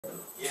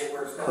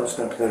Close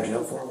enough to go to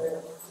jail for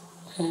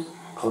him?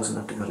 Close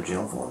enough to go to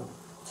jail for him?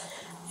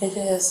 It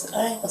just,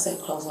 I ain't gonna say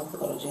close enough to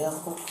go to jail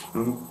for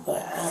him,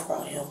 but I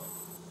brought him.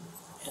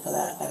 Because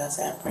like I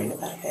said, I prayed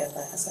about it last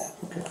night. I said,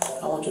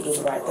 I want you to do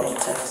the right thing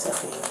and turn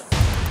yourself in.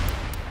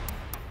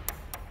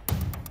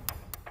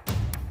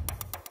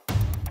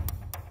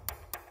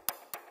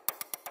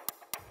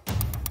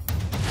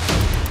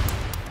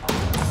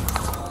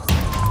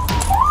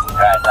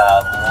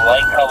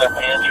 Light color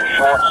pants or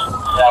shorts,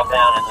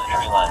 southbound in the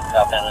tree line.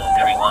 Southbound in the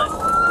tree line.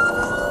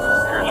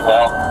 Here as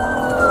well.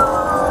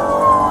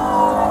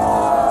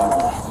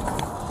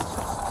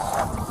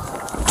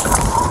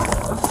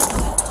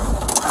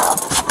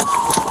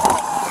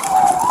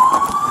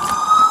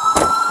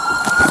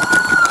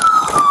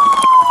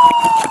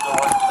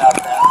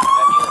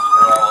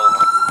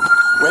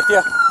 With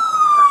you?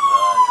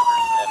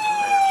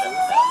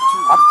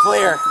 I'm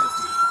clear.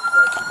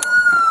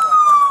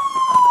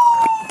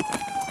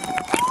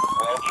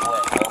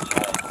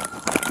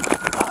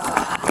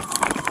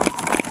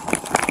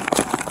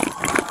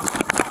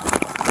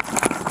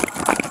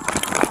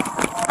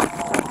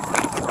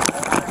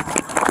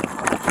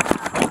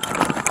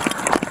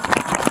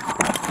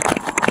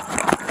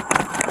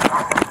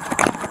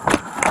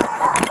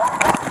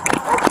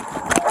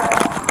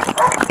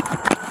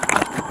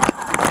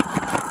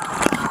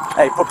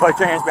 Hey, put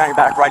your hands behind your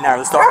back right now.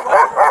 This dog.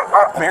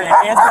 Come here,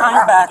 hands behind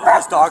your back, or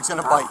this dog's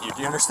gonna bite you.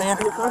 Do you understand?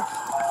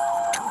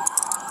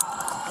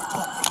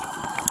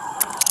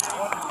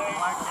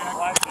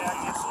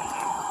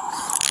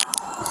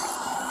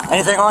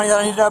 Anything on you that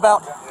I need to know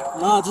about?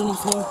 No, it's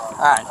nothing.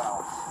 Alright.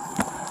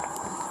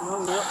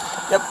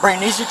 Yep,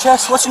 Brandon, ease your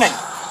chest. What's your name?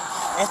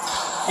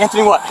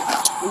 Anthony what?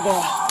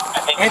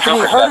 Anthony,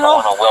 you hurt at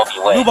all?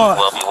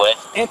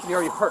 Anthony,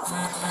 are you hurt?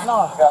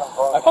 No.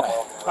 Okay.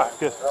 Alright,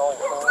 good.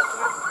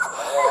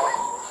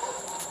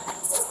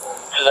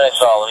 As I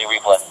saw, let me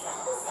replay.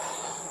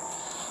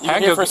 You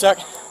can here for a sec?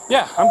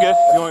 Yeah, I'm good.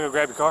 You want to go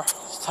grab your car?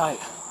 It's tight.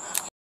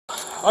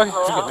 Okay, you're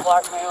good.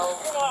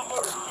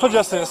 I'll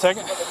adjust in a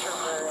second.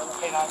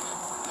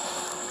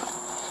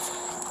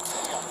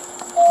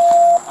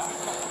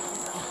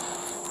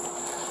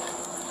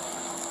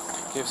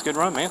 Give us a good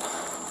run, man.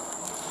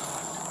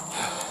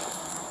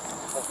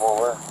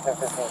 All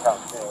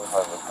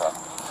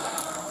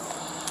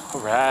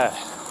right.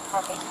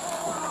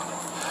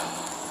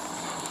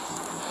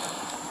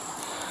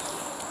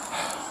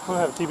 We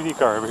don't have a TBD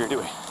car over here, do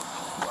we?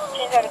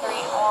 1003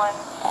 on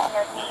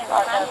Northeast,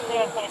 or no,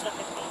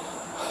 1060.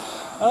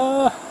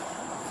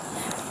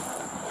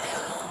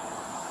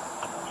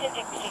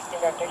 1066,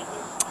 Director.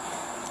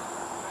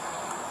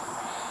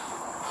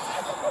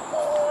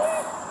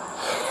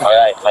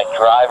 Alright, my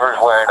driver's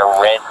wearing a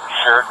red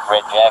shirt,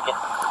 red jacket.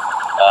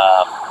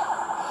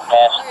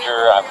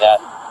 Passenger, I've got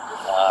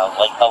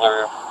light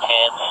color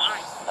pants,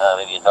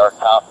 maybe a dark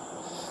top.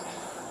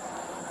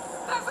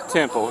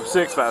 10-4,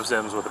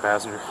 657's with the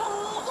passenger.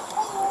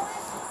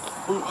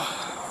 Can we go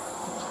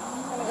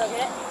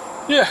get it?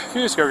 Yeah,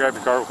 you just go grab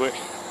your car real quick.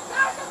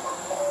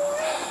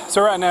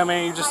 So right now,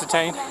 man, you're just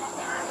detained.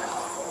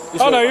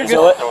 Oh no, you're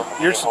good.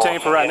 You're just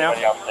detained for right now.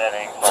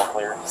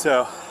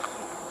 So.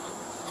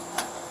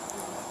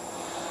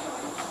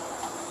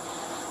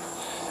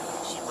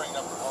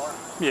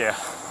 Yeah.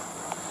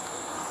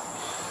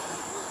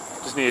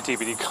 Just need a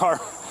TBD car.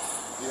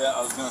 Yeah,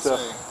 I was gonna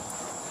say.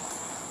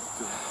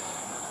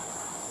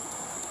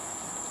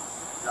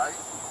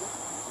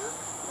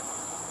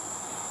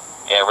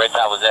 Yeah, red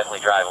top was definitely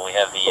driving. We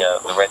have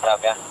the red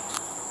top guy.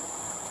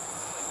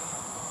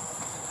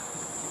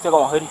 Take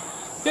off my hoodie.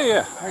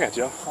 Yeah, I got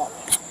you.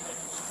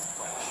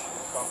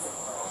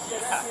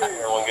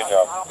 Everyone, good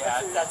job.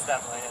 Yeah, that's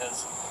definitely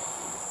his.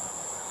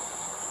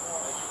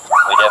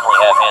 We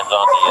definitely have hands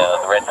on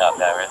the red top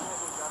guy, right?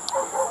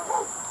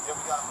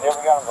 Yeah, we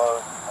got him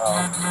both.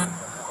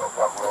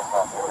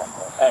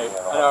 Hey, I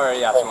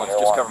already asked someone to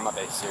just cover my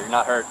base here. You're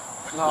not hurt.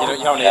 No.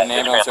 You don't need an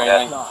ambulance or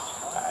anything? No.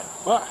 Alright.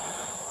 What?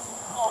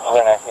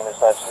 We're not seeing this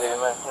side of the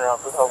medicine around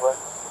for Cobra.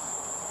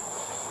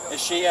 Is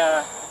she,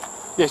 Yeah,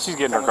 she's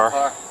getting her car.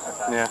 Okay.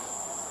 Yeah.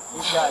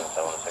 You guys,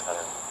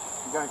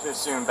 I'm going to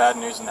assume bad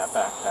news in that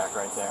backpack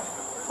right there.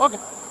 Okay.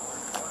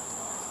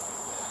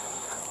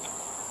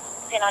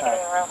 You're not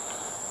getting a room.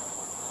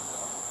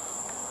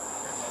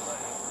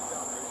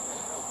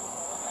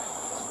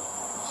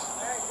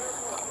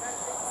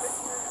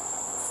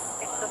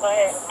 Go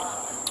ahead.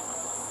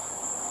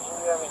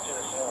 You have me to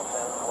the single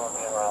thing,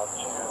 walking around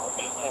to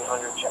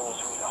 1800 Chimney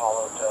Sweet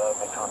Hollow to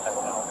make contact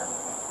with the owner.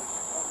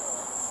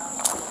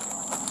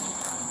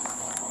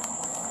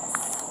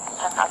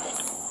 I copy.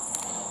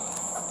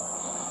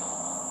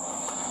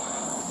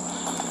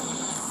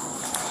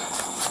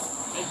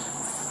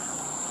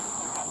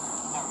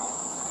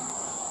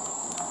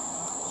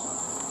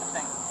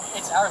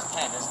 It's hour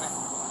 10, isn't it?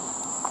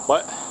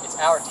 What? It's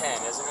hour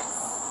 10, isn't it?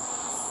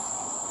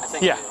 I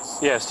think Yeah. it is.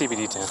 Yeah, it's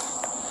TBD 10.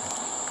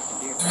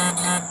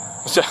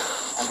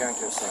 I'm going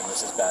to assume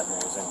this is bad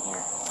news in here,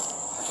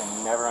 which I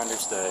never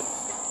understood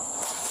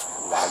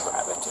why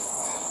grab it.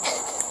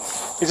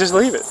 You just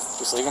leave it.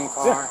 Just leave it in the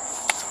car.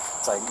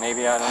 It's like,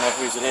 maybe I don't know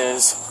whose it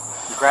is.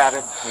 You grab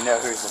it, you know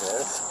whose it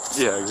is.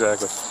 Yeah,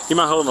 exactly. You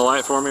mind holding the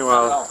light for me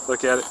while I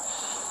look at it?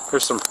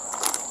 There's some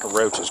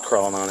roaches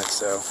crawling on it,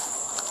 so.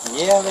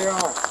 Yeah, there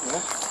are.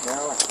 Yeah,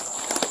 there are.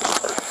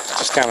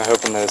 Just kind of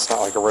hoping that it's not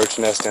like a roach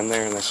nest in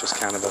there and that's just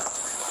kind of a,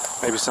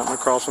 maybe something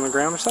that crawls from the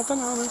ground or something.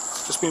 I don't know.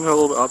 Just being a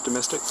little bit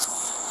optimistic.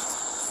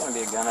 It's going to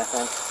be a gun, I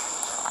think.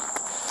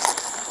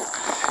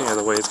 Yeah,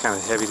 the way it's kind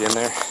of heavied in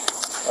there.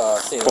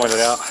 See,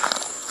 Pointed out.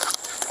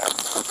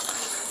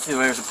 See,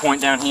 there's a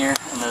point down here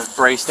and there's a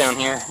brace down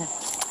here.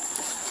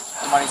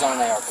 Somebody's on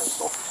an AR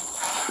pistol.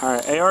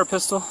 Alright, AR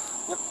pistol?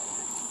 Yep.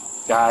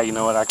 Guy, you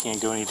know what? I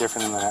can't go any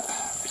different than that.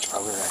 It's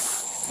probably right.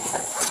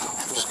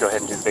 Just go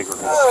ahead and do the big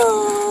reveal.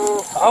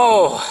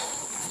 Oh!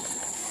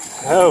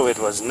 No, it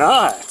was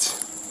not.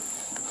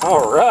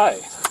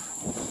 Alright.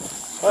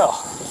 Well.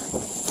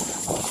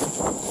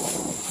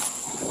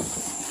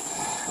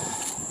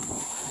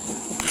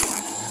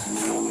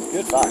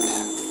 Good find.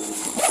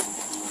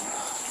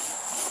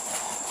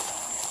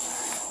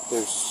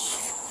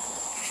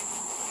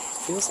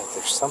 Feels like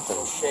there's something.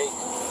 Shake.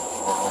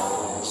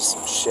 Yeah, just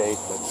some shake,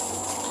 but I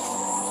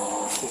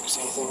don't think there's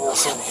anything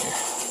else in here.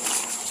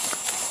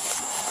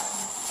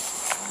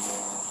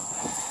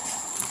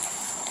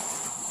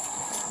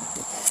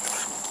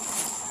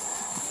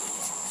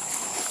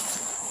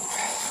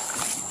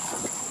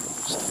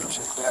 Just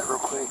check that real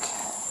quick.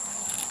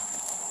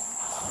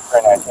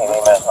 19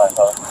 minutes, my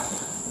phone.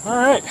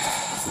 Alright.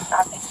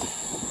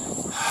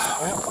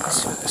 Well, let's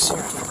see what this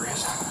serial number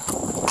is.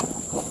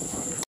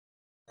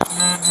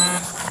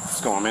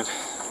 What's going on, man?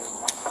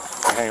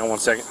 Hang on one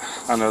second.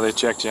 I know they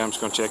checked you. I'm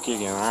just going to check you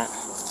again, alright?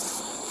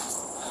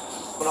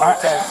 Alright,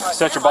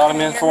 set your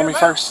bottom in for me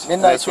first.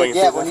 Midnight shift,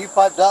 yeah, when you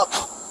piped up,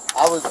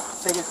 I was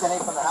taking 10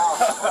 from the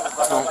house.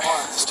 Alright,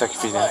 let's tuck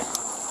your feet in.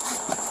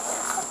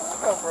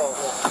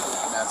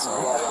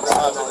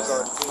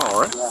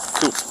 Alright,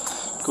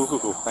 cool.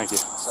 Cool. Thank you.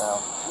 So,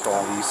 Go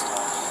on east.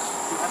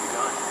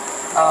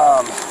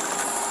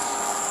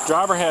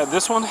 Driver had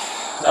this one.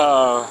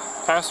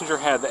 Passenger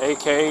had the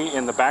AK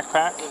in the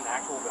backpack. An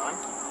actual gun?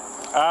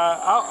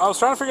 I was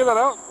trying to figure that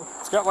out.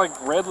 It's got like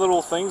red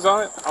little things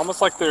on it,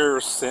 almost like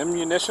they're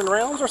sim-munition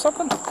rounds or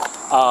something.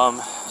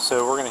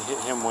 So we're gonna hit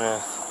him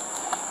with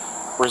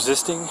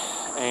resisting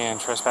and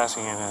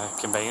trespassing in a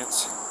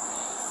conveyance.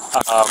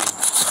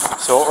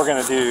 So what we're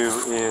gonna do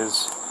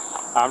is,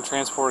 I'm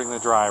transporting the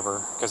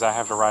driver because I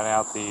have to write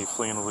out the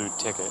flee and elude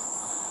ticket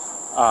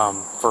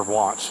for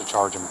launch to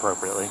charge him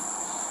appropriately.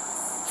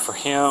 For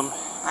him,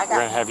 we're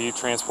going to have you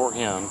transport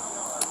him.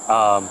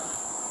 I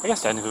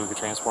guess technically we could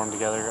transport them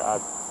together. I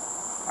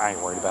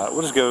ain't worried about it.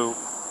 We'll just go,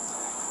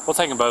 we'll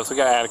take them both. We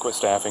got adequate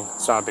staffing.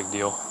 It's not a big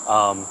deal.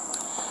 I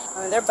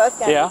mean, they're both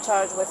going to be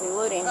charged with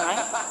eluding,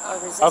 right? Or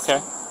resisting.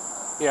 Okay.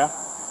 Yeah.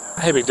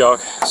 Hey, big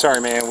dog. Sorry,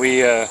 man.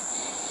 The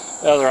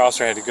other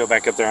officer had to go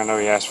back up there. I know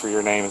he asked for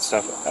your name and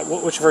stuff.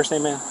 What's your first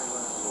name, man?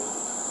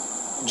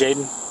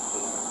 Jaden?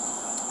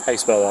 How you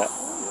spell that?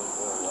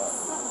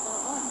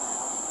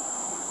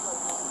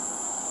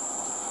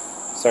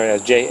 Sorry,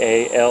 that's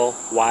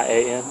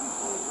Jalyan.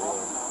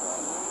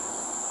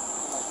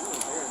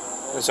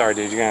 Sorry,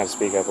 dude, you're gonna have to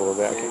speak up a little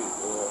bit. Okay.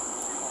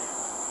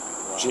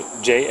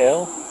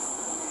 JL?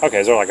 Okay,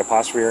 is there like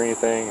apostrophe or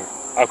anything?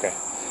 Okay.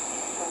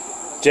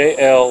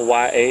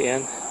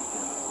 Jalyan.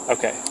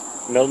 Okay.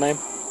 Middle name?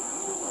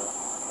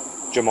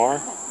 Jamar?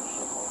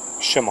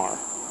 Shamar.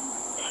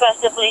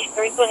 Request of police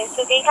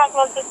 322. Can you talk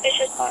about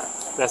suspicious? Alright.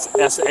 That's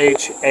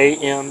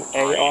SHAMAR?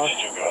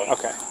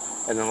 Okay.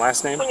 And then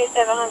last name?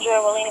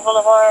 2700 Wallini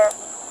Boulevard.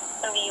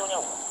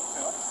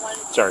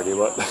 Sorry, dude,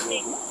 what?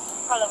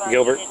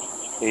 Gilbert?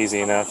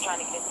 Easy enough.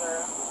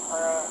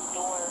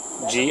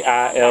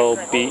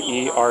 Gilbert.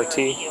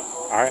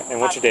 Alright, and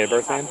what's your date of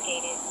birth, man?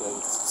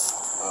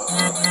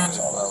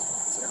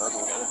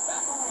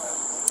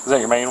 Is that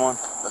your main one?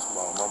 That's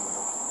my mama.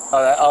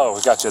 Oh,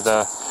 we got you.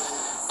 The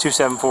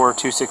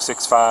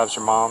 274-2665 is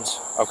your mom's?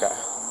 Okay.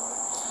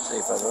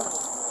 safe as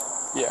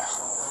well. Yeah.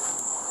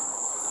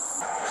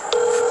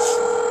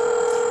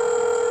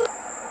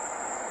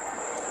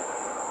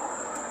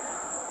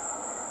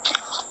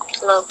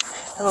 Hello.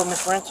 Hello,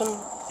 Miss Ransom.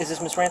 Is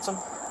this Miss Ransom?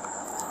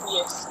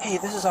 Yes. Hey,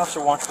 this is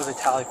Officer Watch with the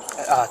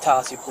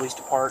Tallahassee Police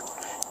Department.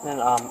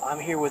 And I'm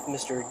here with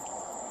Mr.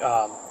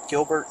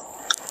 Gilbert.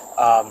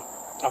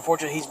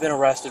 Unfortunately, he's been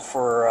arrested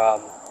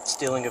for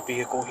stealing a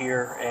vehicle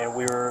here, and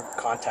we were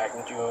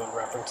contacting you in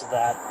reference to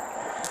that.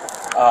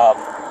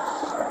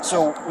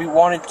 So we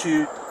wanted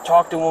to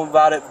talk to him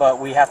about it, but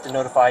we have to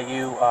notify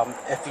you,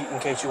 in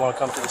case you want to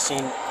come to the scene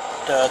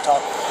to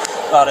talk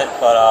about it.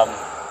 But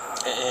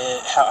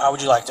how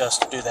would you like us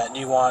to do that? Do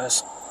you want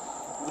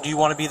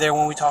to be there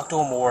when we talk to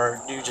him, or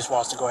do you just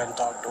want us to go ahead and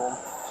talk to him?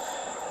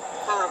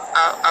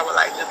 I would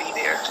like to be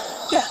there.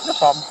 Yeah, no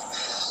problem.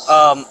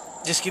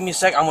 Just give me a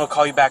sec. I'm going to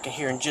call you back in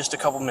here in just a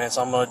couple minutes.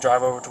 I'm going to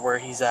drive over to where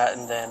he's at,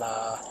 and then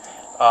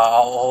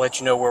I'll let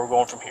you know where we're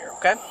going from here,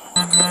 okay?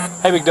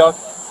 Hey, big dog.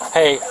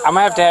 Hey, I'm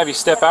going to have you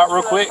step out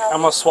real quick.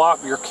 I'm going to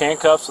swap your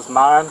handcuffs with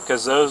mine,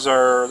 because those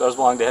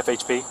belong to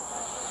FHP.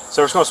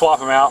 So we're just going to swap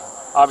them out.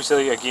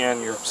 Obviously,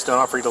 again, you're still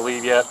not free to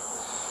leave yet,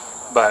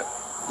 but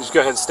just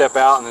go ahead and step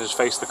out and then just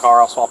face the car.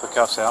 I'll swap the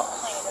cuffs out.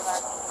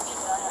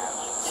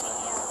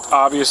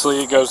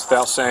 Obviously, it goes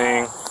without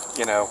saying,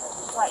 you know,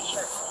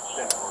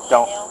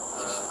 don't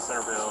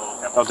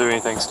do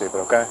anything stupid,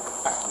 okay?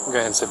 Go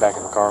ahead and sit back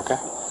in the car, okay?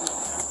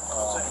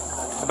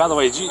 And by the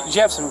way, did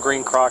you have some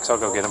green Crocs? I'll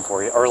go get them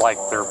for you. Or like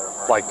they're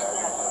like,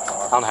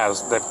 I don't know how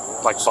they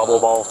like bubble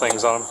ball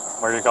things on them.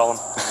 What do you call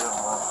them?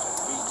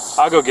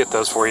 I'll go get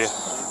those for you.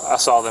 I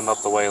saw them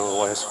up the way a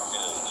little ways.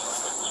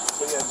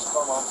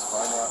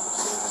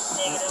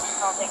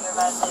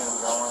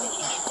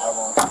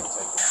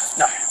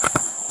 No.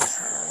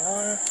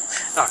 Alright.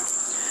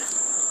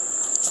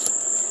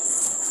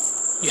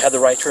 You have the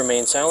right to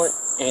remain silent.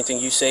 Anything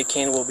you say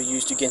can and will be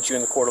used against you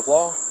in the court of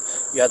law.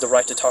 You have the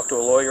right to talk to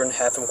a lawyer and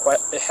have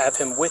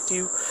him with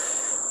you,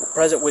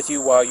 present with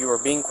you while you are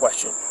being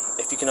questioned.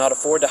 If you cannot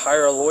afford to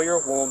hire a lawyer,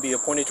 one will be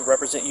appointed to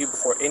represent you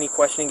before any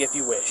questioning if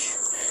you wish.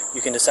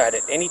 You can decide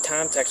at any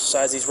time to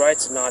exercise these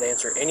rights and not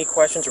answer any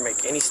questions or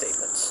make any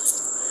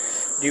statements.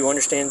 Do you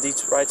understand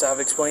these rights I have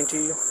explained to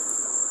you?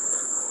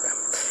 Okay.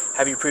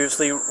 Have you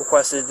previously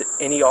requested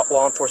any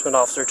law enforcement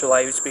officer to allow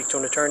you to speak to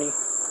an attorney?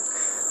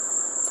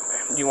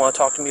 Okay. Do you want to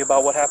talk to me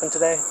about what happened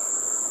today?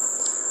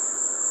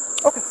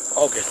 Okay,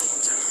 all good.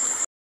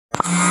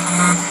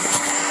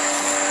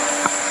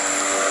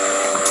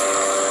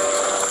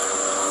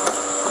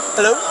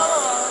 Hello?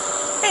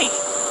 Hey.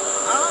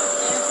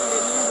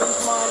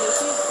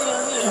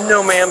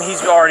 No, ma'am.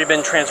 He's already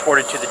been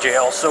transported to the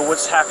jail. So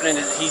what's happening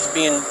is he's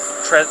being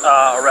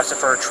arrested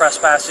for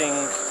trespassing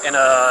in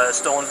a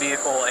stolen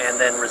vehicle and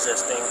then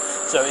resisting.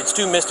 So it's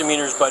 2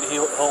 misdemeanors, but he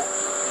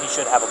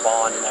should have a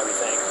bond and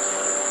everything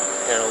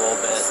here in a little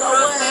bit. So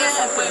what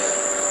happened?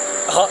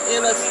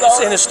 It's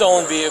in a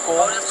stolen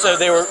vehicle. So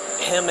they were,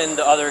 him and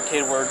the other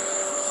kid were,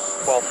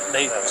 well,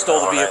 they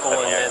stole the vehicle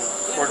and then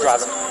were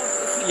driving.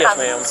 Yes,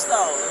 ma'am.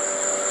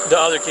 The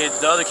other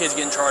kid's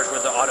getting charged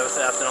with the auto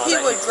theft and all that.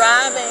 He was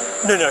driving?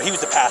 No, he was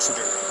the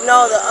passenger.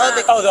 No, the other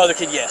kid. Oh, the other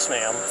kid, yes,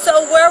 ma'am.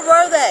 So where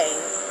were they?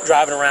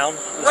 Driving around.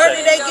 Where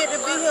did they get the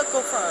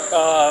vehicle from?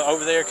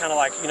 Over there, kind of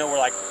like, you know where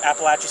like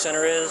Appalachia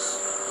Center is?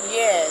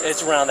 Yes.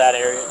 It's around that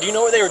area. Do you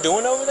know what they were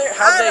doing over there?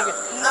 How did they?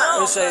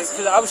 No. Because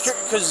I was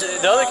because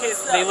the other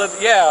kids they live.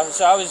 Yeah,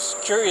 so I was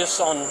curious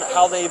on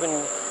how they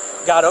even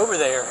got over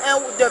there.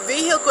 And the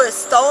vehicle is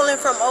stolen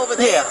from over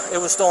there? Yeah,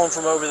 it was stolen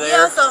from over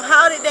there. Yeah, so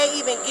how did they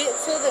even get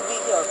to the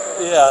vehicle?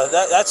 Yeah,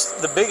 that's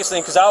the biggest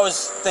thing, because I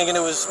was thinking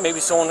it was maybe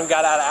someone who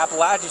got out of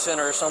Appalachia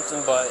Center or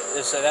something, but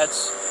so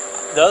that's,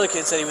 the other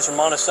kid said he was from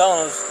Monticello,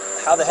 and I was,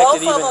 how the heck Both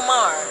did he even... Both of them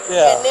are.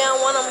 Yeah. And now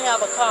one of them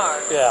have a car.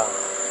 Yeah.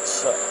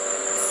 So,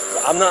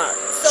 I'm not...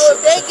 So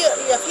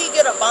if he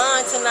get a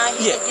bond tonight,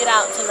 he can get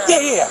out tonight.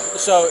 Yeah.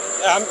 So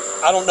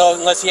I don't know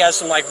unless he has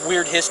some like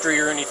weird history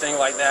or anything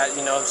like that.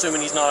 You know,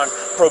 assuming he's not on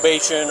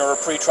probation or a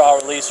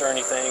pre-trial release or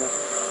anything.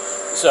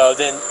 So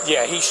then,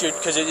 yeah, he should,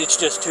 because it's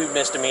just 2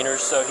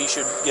 misdemeanors, so he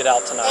should get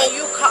out tonight. And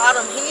you caught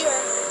him here.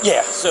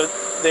 Yeah. So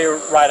they were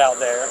right out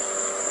there.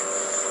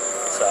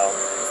 So.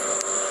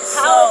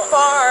 How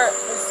far?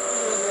 Excuse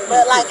me,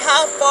 but like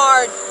how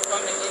far?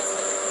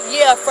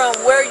 Yeah, from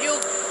where you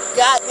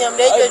got them,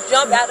 they just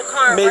jumped out of the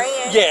car and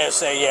ran? Yeah,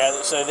 so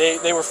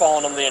they were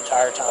following them the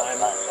entire time.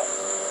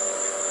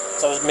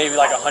 So it was maybe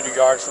like 100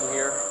 yards from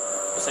here,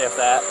 say if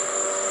that.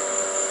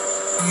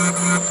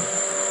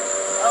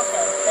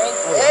 Okay, thank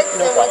you.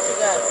 Excellent what you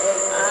got.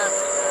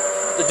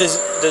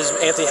 Does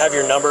Anthony have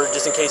your number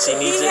just in case he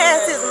needs it? He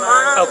has his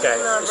mom's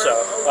number. So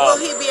will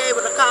he be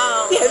able to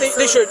call? Yeah,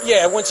 they should.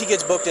 Yeah, once he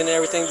gets booked in and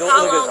everything.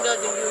 How long does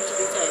it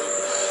usually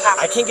take?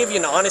 I can't give you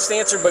an honest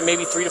answer, but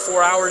maybe 3 to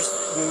 4 hours.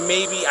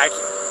 Maybe I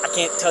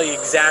can't tell you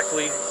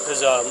exactly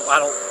because I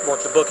don't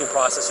work the booking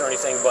process or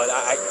anything, but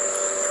I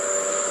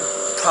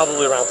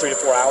probably around 3 to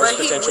 4 hours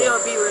potentially.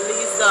 But he will be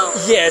released though.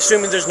 Yeah,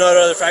 assuming there's no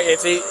other fact.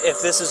 If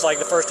this is like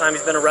the first time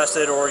he's been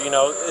arrested, or you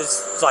know,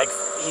 it's like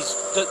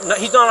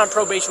he's not on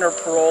probation or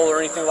parole or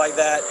anything like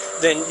that,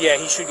 then yeah,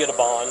 he should get a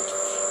bond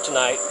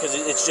tonight because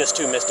it's just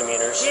 2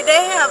 misdemeanors. Did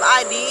they have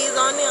IDs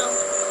on them?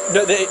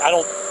 No, I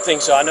don't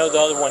think so. I know the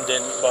other one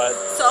didn't, but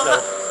so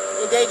no.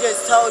 They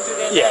just told you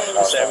their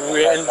names? Yeah,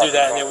 we didn't do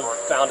that, and then we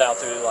found out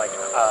through like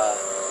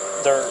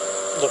they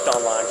looked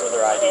online for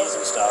their IDs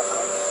and stuff.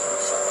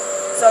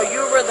 So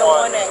you were the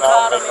one that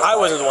caught him? I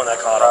wasn't the one that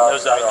caught him.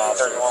 Those other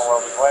officers.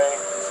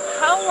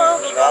 How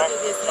long ago did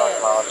this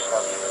happen?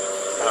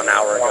 An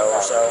hour ago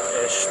or so,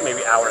 ish,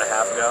 maybe an hour and a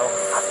half ago.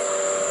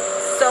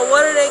 So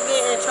what are they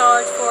getting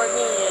charged for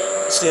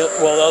again?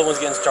 Well, the other one's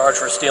getting charged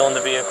for stealing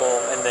the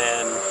vehicle, and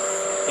then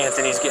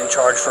Anthony's getting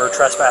charged for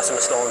trespassing a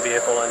stolen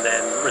vehicle and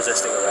then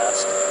resisting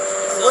arrest.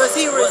 Was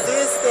he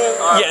resisting?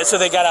 Yeah, so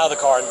they got out of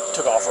the car and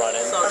took off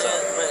running. So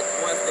but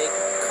once they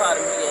caught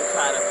him, he didn't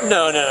caught him?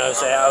 No,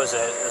 so that was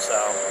it. So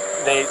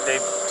they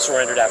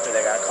surrendered after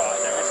they got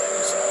caught and everything.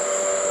 So.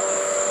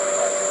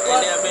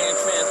 And they're being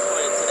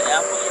transported to the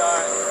Apple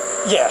Yard?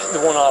 Yeah, the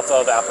one off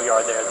of Apple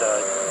Yard there,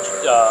 the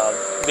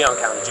Leon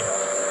County Jail.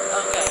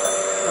 Okay.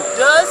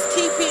 Does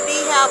TPD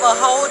have a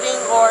holding,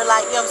 or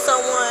like if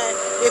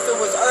it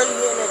was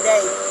early in the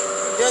day,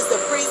 does the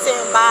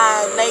precinct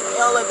by Lake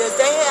Ella, does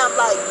they have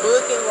like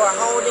booking or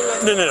holding?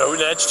 No,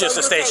 that's just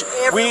a station.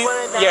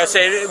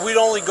 We'd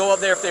only go up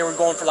there if they were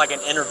going for like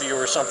an interview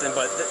or something,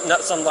 but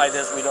not something like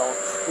this.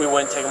 We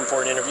wouldn't take them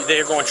for an interview.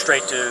 They're going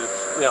straight to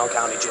Leon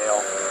County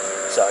Jail.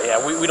 So yeah,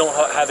 we don't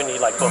have any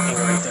like booking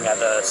or anything at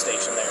the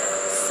station there.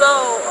 So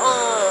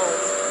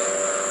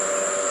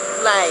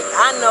like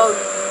I know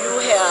you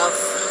have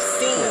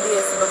seen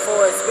this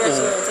before,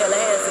 especially in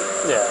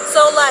Tallahassee. Yeah.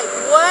 So like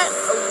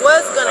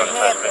what's gonna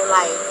happen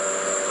like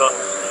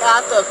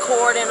after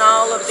court and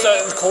all of this?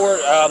 So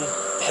court,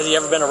 has he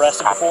ever been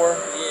arrested before?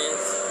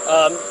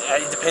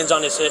 Yes. It depends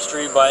on his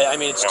history, but I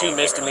mean it's 2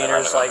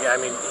 misdemeanors. Like I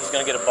mean he's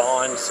gonna get a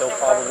bond, so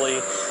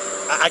probably.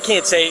 I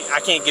can't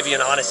give you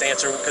an honest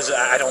answer because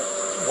I don't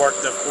work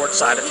the court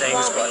side of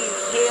things. But he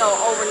won't be held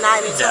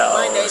overnight until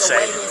Monday to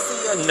wait and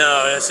see.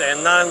 No,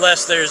 saying not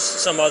unless there's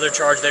some other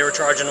charge they were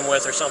charging him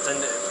with or something.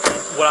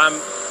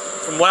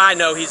 From what I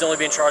know, he's only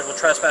being charged with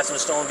trespassing a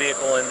stolen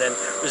vehicle and then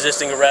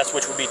resisting arrest,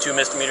 which would be 2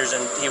 misdemeanors,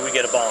 and he would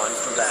get a bond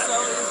for that. So,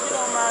 if you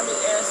don't mind me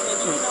asking,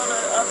 do you know the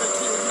other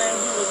kid's name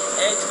who was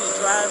actually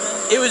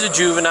driving? It was a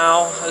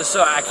juvenile,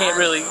 so I can't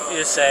really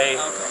say.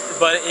 Okay.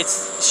 But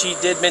she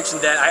did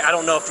mention that. I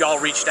don't know if y'all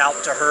reached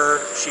out to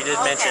her. She did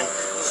mention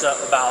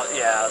about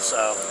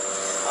so.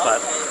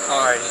 But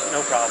alrighty,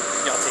 no problem.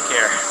 Y'all take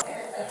care.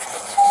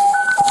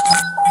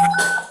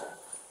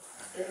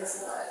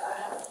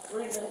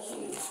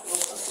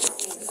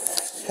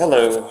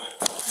 Hello.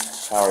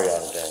 How are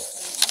y'all today?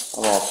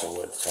 I'm also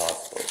with the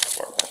Tallahassee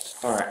Department.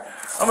 Alright,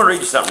 I'm going to read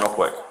you something real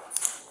quick.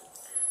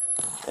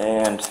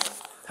 And,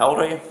 how old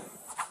are you?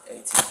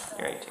 18.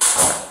 You're 18.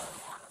 Right.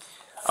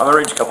 I'm going to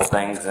read you a couple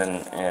things,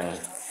 and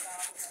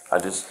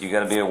you got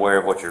to be aware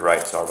of what your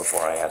rights are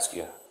before I ask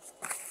you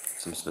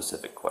some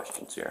specific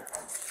questions here.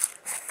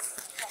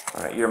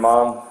 Alright, your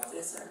mom?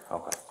 Yes, sir.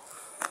 Okay.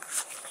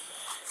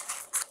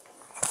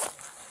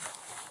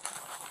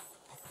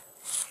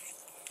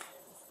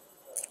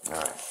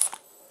 Alright.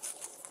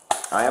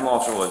 I am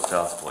also with the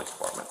Tallahassee Police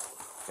Department,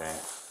 okay?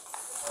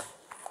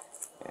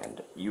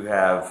 And you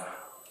have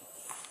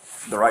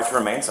the right to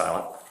remain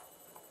silent.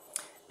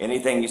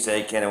 Anything you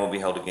say can and will be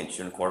held against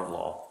you in a court of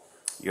law.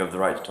 You have the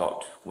right to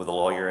talk with a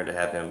lawyer and to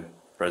have him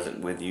present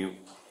with you,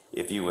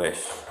 if you wish,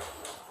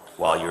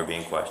 while you are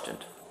being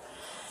questioned.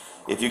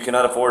 If you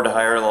cannot afford to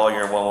hire a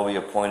lawyer, one will be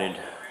appointed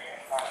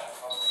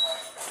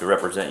to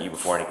represent you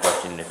before any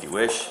question. If you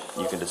wish,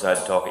 you can decide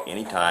to talk at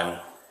any time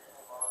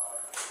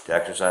to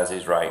exercise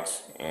these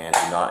rights and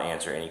do not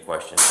answer any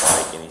questions or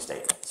make any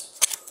statements.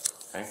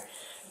 Okay?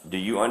 Do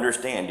you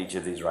understand each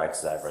of these rights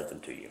as I've read them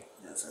to you?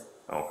 Yes, sir.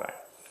 Okay.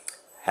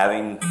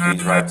 Having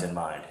these rights in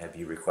mind, have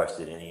you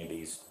requested any of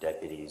these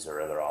deputies or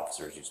other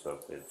officers you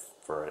spoke with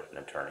for an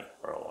attorney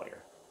or a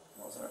lawyer?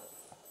 No, sir.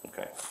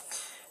 Okay.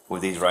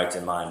 With these rights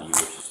in mind, do you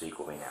wish to speak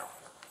with me now?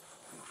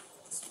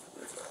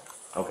 Yes, sir.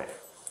 Okay.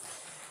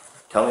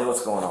 Tell me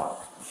what's going on.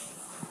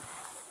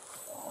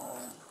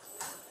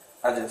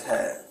 I just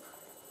had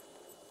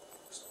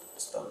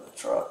stuff in the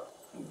truck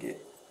and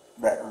get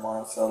back to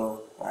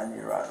Monticello. I need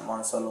to ride to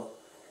Monticello.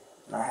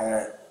 And I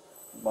had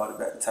bought it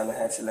back to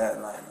Tallahassee last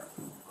night.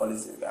 And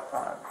police just got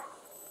behind me.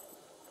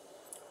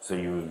 So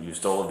you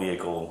stole a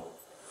vehicle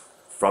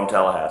from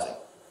Tallahassee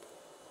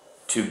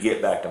to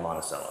get back to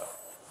Monticello.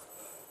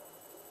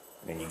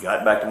 And you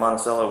got back to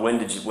Monticello. When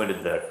did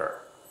that occur?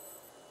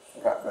 I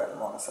got back to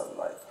Monticello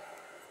like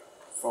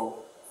 4,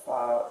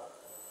 5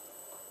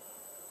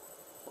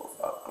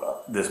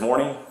 o'clock. This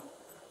morning?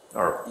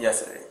 Or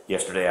yesterday?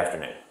 Yesterday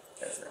afternoon.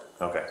 Yes, sir.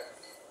 Okay.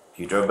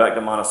 You drove back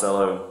to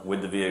Monticello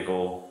with the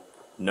vehicle,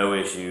 no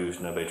issues,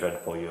 nobody tried to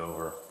pull you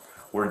over.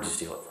 Where did you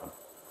steal it from?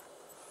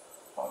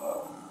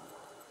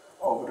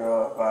 Over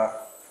there by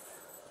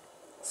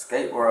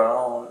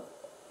skateboard.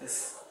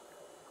 That's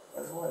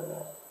what is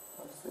that?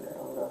 What's it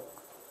over there?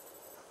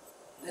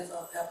 There's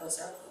all Pepper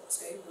Circle,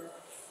 skateboard.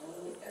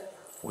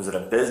 Was it a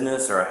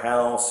business or a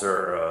house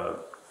or a...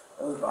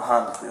 It was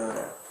behind the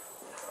building.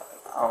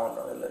 I don't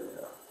know, it looked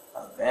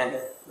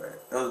abandoned, but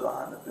it was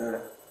behind the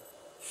building.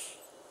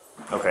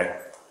 Okay.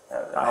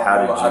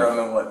 I don't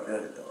remember what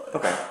building it was.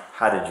 Okay.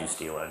 How did you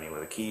steal it? I mean, were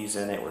the keys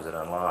in it? Was it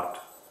unlocked?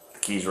 The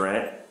keys were in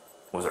it?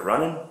 Was it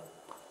running?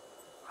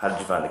 How did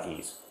you find the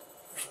keys?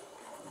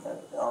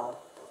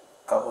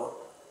 Couple.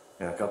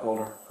 In a cup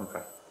holder?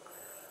 Okay.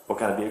 What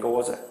kind of vehicle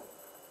was it?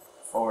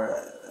 Ford,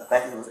 I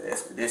think it was an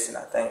Expedition,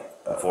 I think.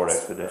 A Ford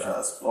Expedition?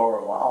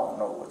 Explorer, well, I don't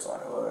know which one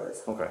it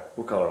was. Okay.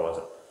 What color was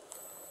it?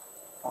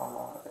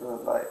 It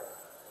was like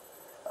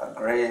a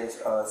grayish,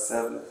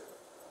 silver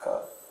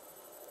color.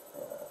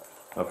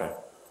 Okay.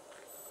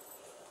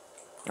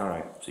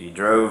 Alright. So you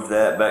drove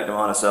that back to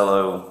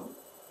Monticello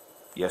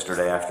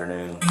yesterday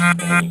afternoon, and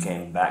then you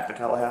came back to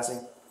Tallahassee?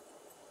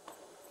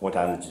 What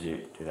time did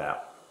you do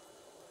that?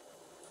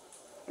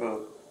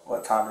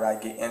 What time did I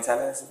get in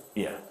Tallahassee?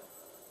 Yeah.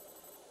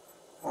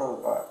 Well,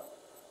 about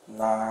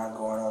 9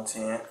 going on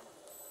 10.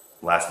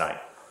 Last night?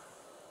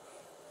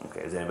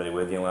 Okay, is anybody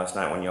with you last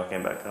night when y'all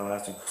came back to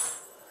Tallahassee?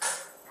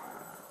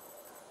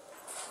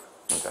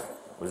 Okay.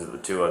 Was it the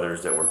two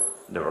others that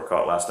were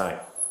caught last night?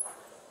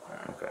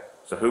 Okay.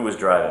 So who was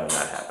driving when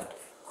that happened?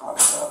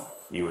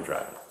 You were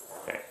driving.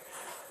 Okay.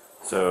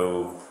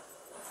 So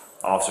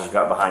officers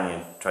got behind you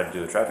and tried to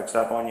do a traffic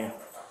stop on you?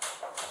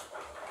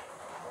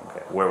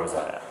 Okay. Where was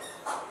that at?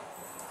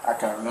 I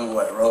can't remember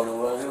what road it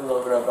was. It was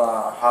over there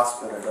by a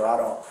hospital though. I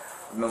don't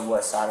remember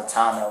what side of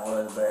town that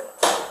was, but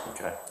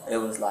Okay. it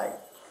was like,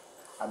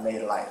 I made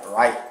it like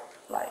right,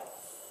 like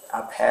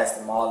I passed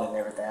the mall and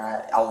everything.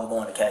 I was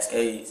going to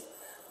Cascades,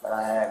 but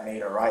I had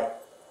made a right.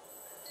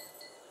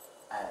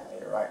 I had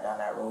made a right down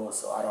that road,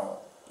 so I don't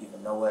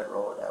even know what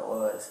road that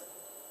was.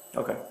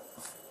 Okay.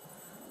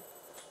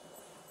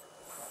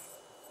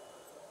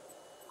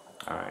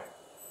 All right.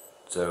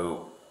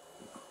 So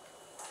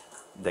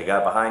they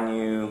got behind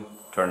you,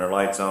 turned their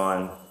lights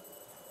on.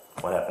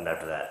 What happened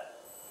after that?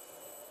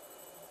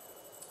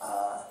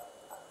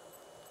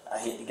 I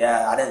hit the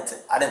guy. I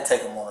didn't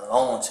take him on a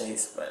long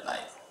chase, but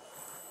like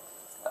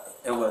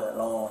it wasn't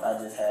long. I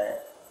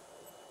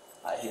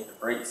hit the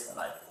brakes and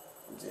like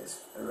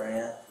just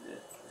ran.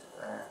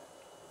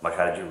 Like,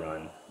 how did you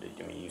run?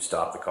 You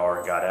stopped the car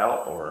and got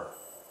out, or?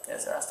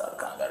 Yes, sir. I stopped the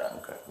car and got out.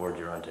 Okay. Where'd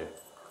you run to?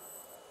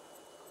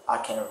 I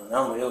can't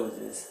remember. It was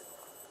just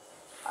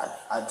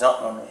I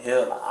jumped on the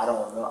hill. Like, I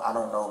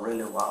don't know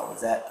really where I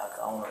was at. Like,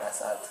 I don't know that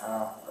side of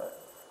town, but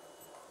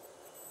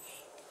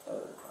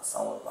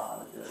somewhere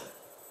behind the building.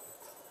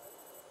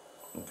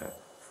 Okay.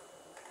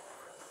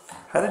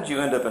 How did you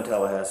end up in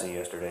Tallahassee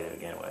yesterday to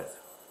begin with?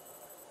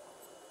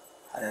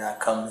 How did I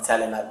come to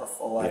Tally like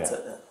before I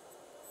took the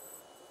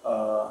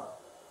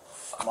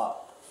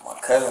my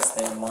cousin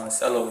staying in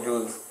Monticello. He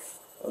was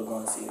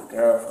going to see his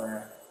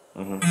girlfriend.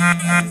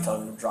 I just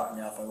told him to drop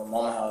me off at my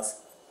mama's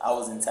house. I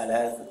was in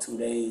Tallahassee for 2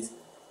 days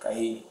because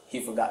he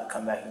forgot to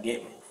come back and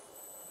get me.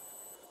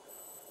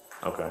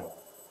 Okay.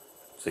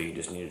 So you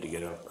just needed to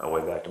get a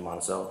way back to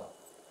Monticello?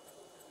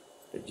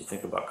 Did you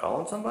think about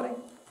calling somebody?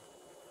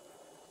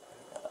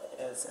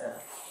 Yes, sir.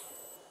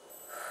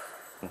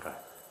 Okay.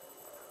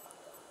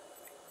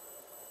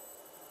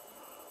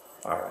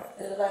 All right.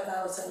 And like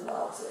I was telling the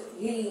officer,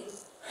 he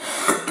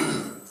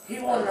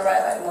wanted to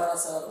ride like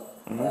Monticello.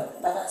 But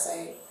like I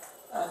say,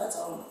 like I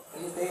told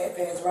him, his dad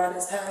passed around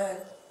this time.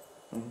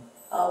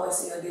 I always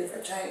see a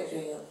different change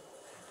in him.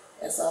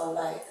 And so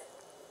like,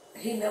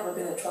 he never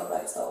been in trouble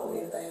like stole or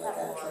anything like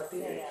that in truck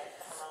period.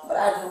 But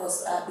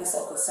I'd be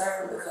so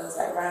concerned because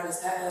like around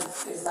this time,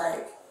 it's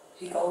like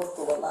he goes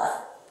through a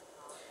lot.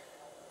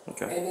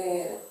 Okay. And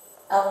then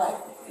I'm like,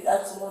 I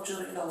just want you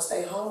to,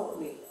 stay home with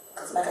me.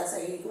 Because like I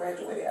said, he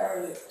graduated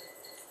early.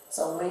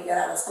 So when he got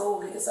out of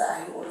school, he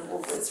decided he wanted to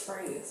move with his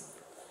friends.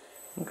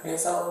 Okay. And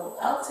so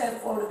I was happy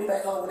for him to be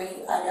back home when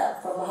I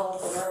got from home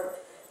from work.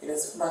 And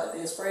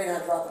his friend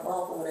had dropped him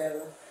off or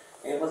whatever.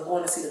 And was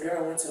going to see the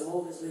girl, went to the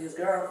movies with his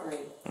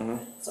girlfriend.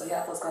 So he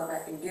had to come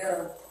back and get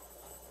him.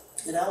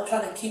 And I was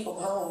trying to keep him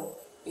home.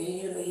 And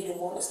he didn't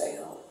want to stay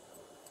home.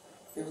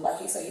 It was like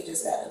he said he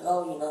just got to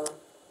go,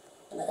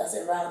 And like I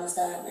said, around this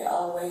time, they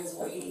always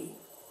where he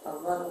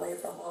run away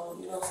from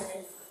home, you know what I'm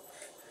saying?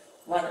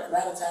 Around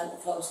the time we're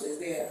close to his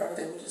dad's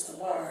birthday, which is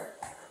tomorrow,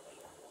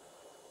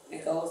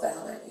 it goes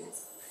down like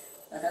this.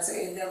 Like I said,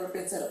 it never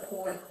been to the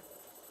point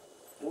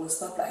where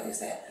stuff like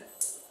this happened.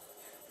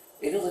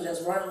 It was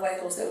just run away,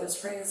 go stay with his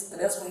friends, but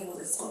that's when he was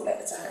in school at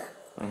the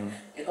time.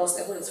 And go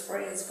stay with his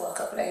friends for a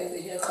couple of days,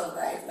 and he'll come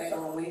back later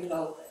on when, he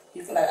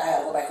feel like I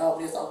gotta go back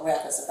home, this is the only way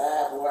I can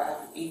survive, or I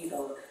can eat,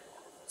 or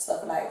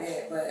stuff like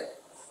that.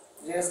 But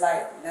just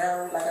like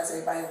now, like I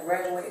said, by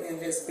graduating and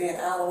just being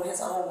out on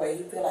his own way,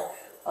 he feel like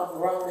I'm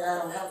grown and I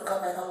don't have to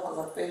come back home because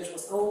I'm finished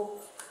with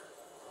school.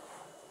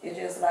 It's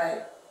just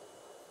like,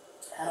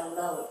 I don't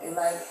know. And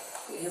like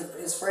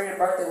his friend's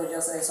birthday was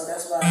yesterday, so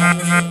that's why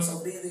he was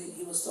so busy.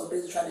 He was so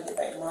busy trying to get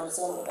back to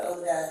Monticello with the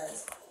other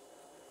guys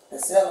to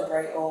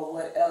celebrate or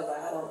whatever.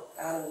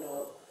 I don't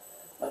know.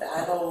 But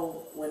I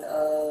know when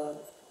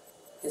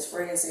his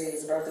friend said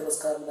his birthday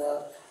was coming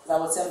up, I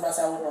was telling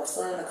myself I want my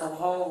son to come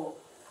home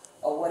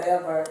or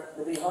whatever,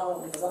 to be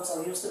home, because I'm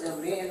so used to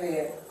them being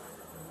there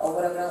or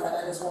whatever. Like,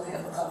 I just want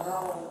him to come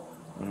home.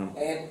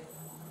 And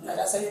like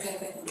I said, you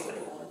can't make them do it.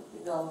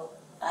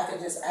 I can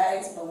just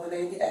ask, but when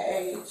they get that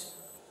age.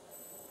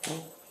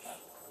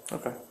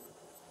 Okay.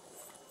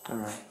 All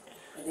right.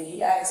 And then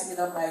he asked me,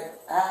 and I'm like,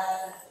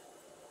 I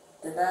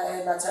did not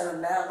ask my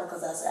turn down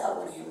because I said I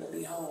wanted him to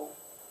be home.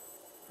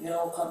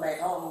 Come back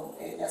home,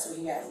 and that's when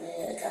he got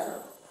mad, kind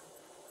of.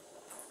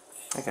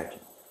 I got you.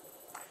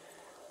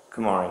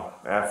 Kamari,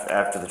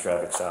 after the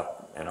traffic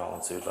stop and all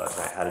ensued last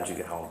night, how did you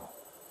get home?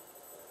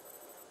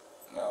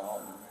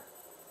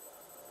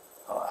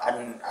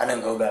 I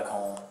didn't go back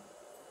home.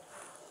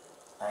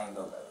 I didn't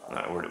go back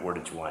home. No, where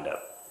did you wind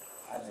up?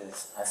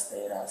 I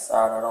stayed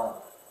outside.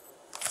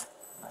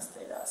 I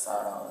stayed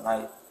outside all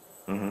night.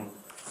 I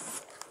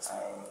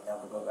ain't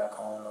never go back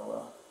home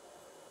nowhere.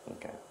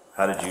 Okay.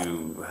 How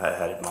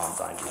did Mom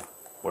find you?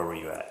 Where were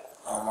you at?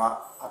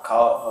 I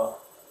called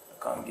her to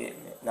come get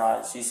me.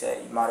 Nah, she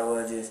said you might as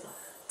well just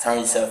turn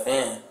yourself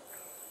in.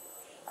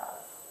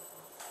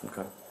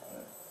 Okay.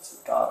 She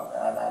called me,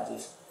 and I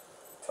just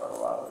told her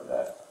why was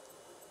that.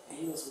 And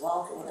he was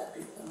walking when I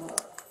picked him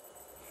up.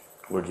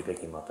 Where'd you pick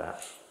him up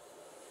at?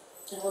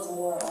 It was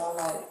more on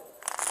like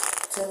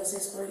Tennessee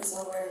Street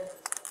somewhere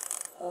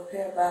up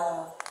here by,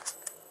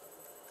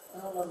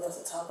 I don't know if there's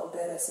a Taco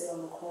Bell that sit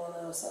on the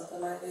corner or something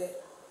like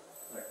that.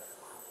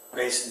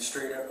 Basin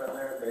Street up in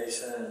there,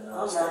 Basin.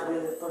 I'm not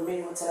really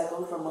familiar with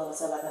Tallahassee from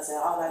Monticello. Like I said,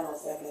 all I know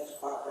is Appalachian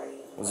Park right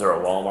here. Was there a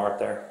Walmart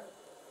there?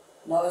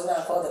 No, it's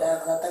not further down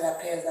because I think I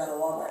passed down the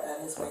Walmart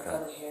down this way Okay.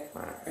 coming here.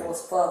 All right. It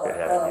was further It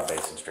had to up. be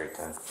Basin Street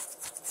then.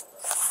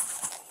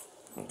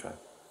 Okay.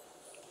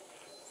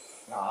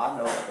 No, I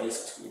know where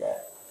Basin Street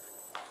at.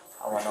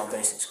 I went on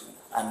Basin Street.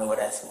 I know where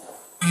that's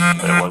at.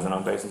 But it wasn't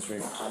on Basin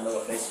Street? I know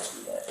where Basin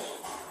Street at.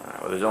 All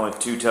right, well, there's only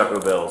 2 Taco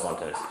Bells on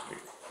Tennessee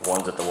Street.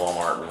 One's at the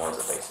Walmart and one's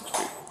at Basin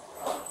Street.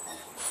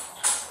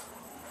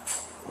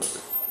 Was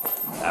it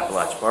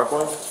Appalachian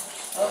Parkway?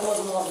 I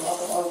wasn't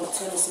on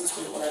Tennessee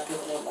Street when I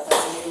picked it up. Like I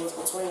said, it was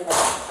between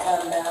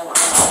kind of down and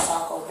the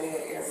Taco Bell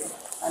area.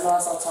 I know I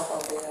saw Taco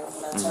Bell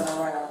when I turned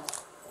around.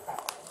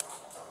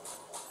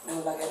 It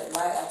was like at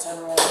night, I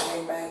turned around and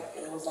came back,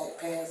 and it was like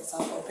past the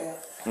Taco Bell.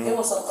 It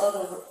was some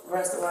other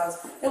restaurants.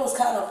 It was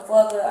kind of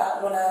further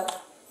out when I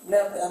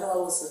left. I know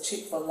it was a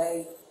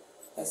Chick-fil-A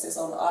that sits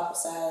on the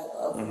opposite side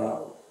of the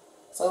road.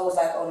 So it was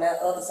like on that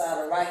other side,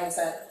 the right-hand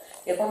side.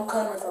 If I'm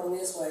coming from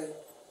this way,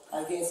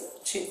 I guess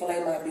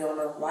Chick-fil-A might be on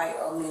the right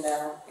of me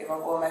now if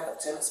I'm going back up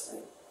Tennessee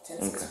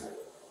Street.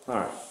 All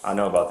right. I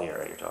know about the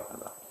area you're talking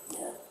about.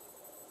 Yeah.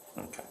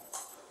 Okay.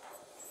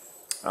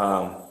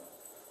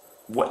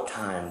 What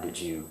time did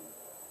you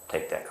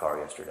take that car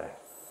yesterday?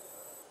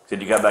 You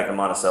said you got back to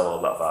Monticello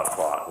about 5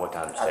 o'clock. What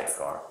time did you take the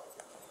car?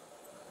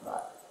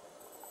 About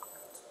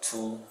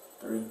 2,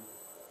 3.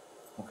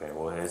 Okay,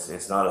 well,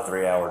 it's not a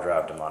 3-hour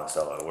drive to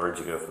Monticello. Where'd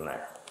you go from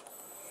there?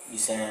 You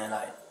saying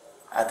like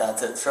after I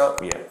took the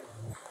truck? Yeah.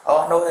 Oh,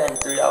 I know that in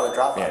 3-hour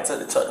drive. Yeah. I took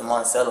the truck to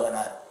Monticello, and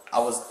I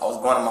was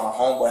going to my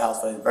homeboy house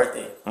for his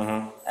birthday,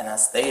 and I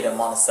stayed in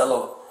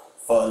Monticello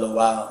for a little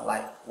while,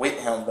 like with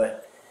him.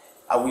 But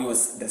we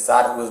was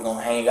decided we was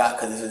gonna hang out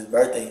because it's his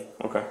birthday.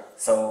 Okay.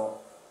 So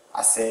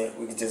I said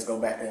we could just go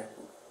back to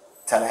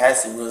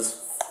Tallahassee. We was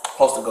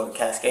supposed to go to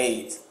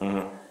Cascades.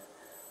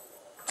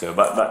 So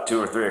about 2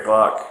 or 3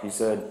 o'clock, you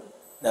said?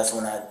 That's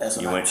when I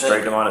You went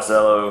straight to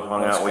Monticello,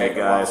 hung out with you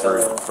guys for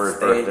his stayed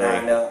birthday,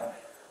 down there.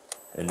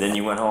 and then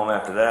you went home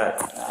after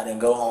that? I didn't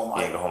go home.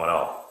 You didn't go home at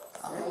all?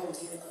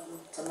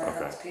 To my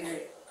house,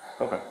 period.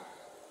 Okay.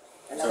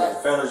 And So the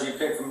fellas you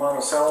picked from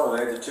Monticello,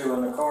 they the 2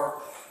 in the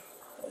car.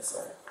 Yes,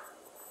 sir.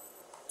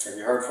 Have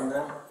you heard from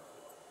them?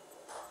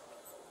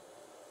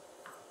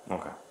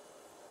 Okay.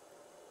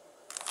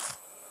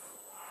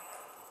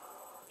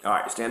 All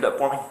right, stand up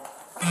for me.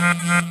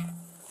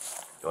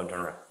 Go ahead and turn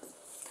around.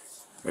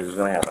 Here's what's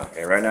going to happen.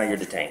 Okay, right now you're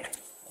detained.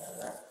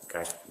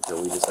 Okay,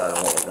 until we decide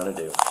on what we're going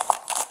to do.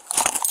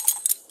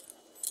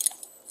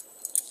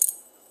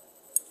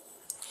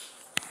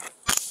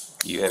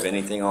 Do you have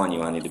anything on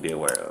you I need to be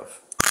aware of?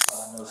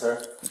 No,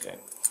 sir. Okay.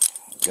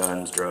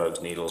 Guns,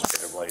 drugs, needles,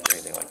 razor blades,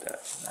 anything like that?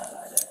 Not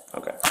like that.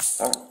 Okay.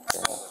 All right.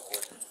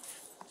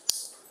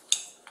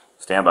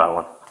 Stand by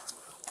one.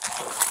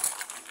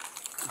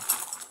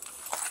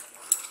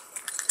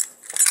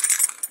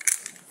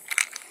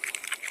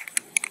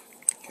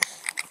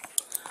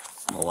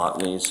 I'm gonna lock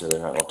these so they're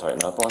not gonna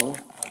tighten up on you.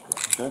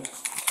 Okay.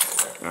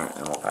 All right,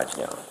 I'm gonna pat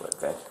you down real quick,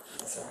 okay?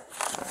 Yes, sir.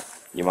 All right.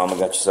 Your mama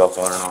got your cell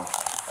phone and all?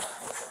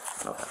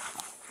 Okay.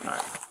 All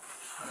right.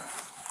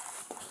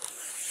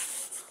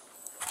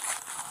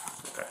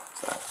 Okay.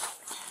 So,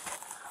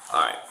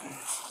 all right.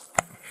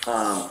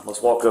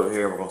 Let's walk over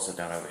here. We're gonna sit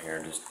down over here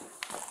and just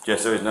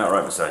so he's not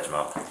right beside you,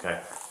 Mom. Okay.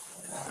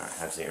 All right.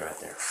 Have a seat right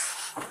there.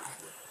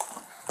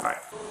 All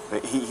right.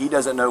 But he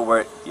doesn't know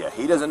where. Yeah,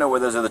 he doesn't know where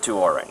those other 2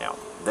 are right now.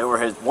 They were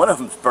one of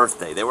them's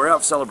birthday. They were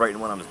out celebrating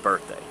one of them's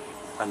birthday.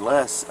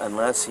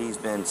 Unless he's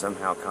been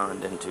somehow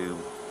conned into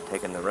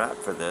taking the rap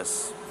for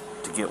this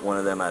to get one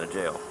of them out of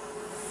jail.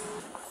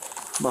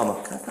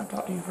 Mama, can I come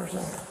talk to you for a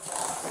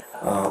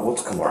second?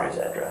 What's Kamari's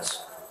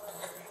address?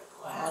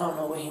 Well, I don't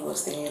know where he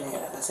was staying at.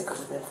 Like I said, because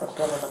he's been from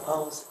Pillar to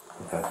Post.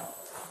 Okay.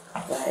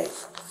 Like,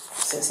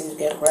 since he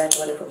got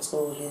graduated from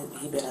school,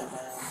 he been out my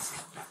house.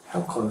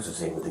 How close is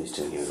he with these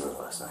 2 you were with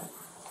last night?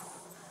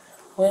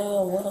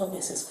 Well, one of them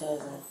is his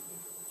cousin,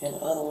 and the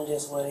other one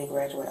just where they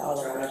graduated. All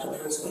of them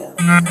graduated together.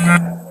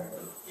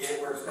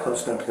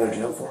 Close enough to go to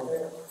jail for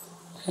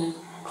him?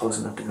 Close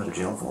enough to go to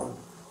jail for him?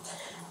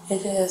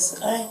 It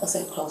just, I ain't gonna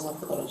say close enough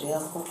to go to jail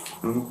for,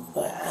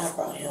 but I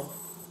brought him.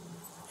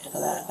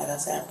 Because like I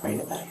said, I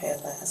prayed about it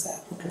past like I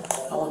said.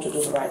 I want you to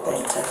do the right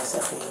thing and turn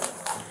yourself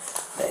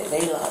in.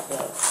 They locked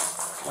up.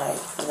 Like,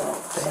 you know.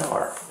 They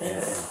are.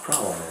 And the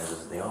problem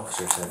is the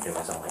officer said there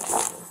was only 2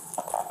 of them.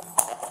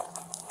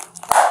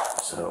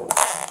 So,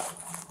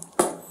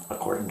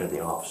 according to the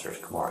officers,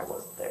 Kamari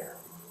wasn't there.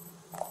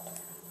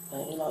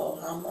 But, you know,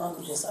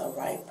 I'm just a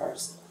right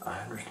person. I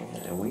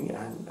understand. And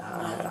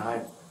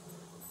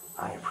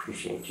I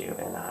appreciate you,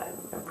 and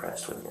I'm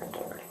impressed with your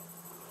integrity.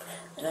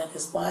 And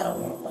that's why I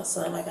don't want my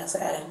son, like I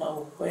said, I didn't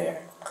know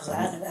where, because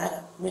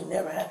we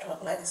never had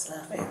trouble like this in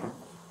our family.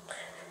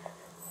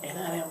 And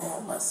I didn't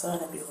want my son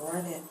to be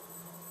running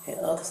and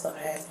other stuff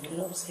happening, you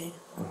know what I'm saying?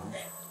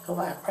 That's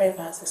why I pray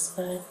about his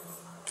son,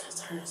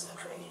 just turn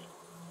himself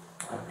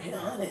in. Be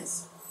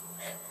honest.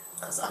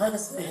 Because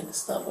honesty and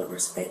stuff with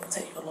respect will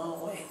take you a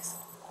long ways.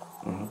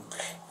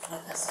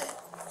 Like I said,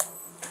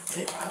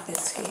 they probably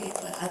scared,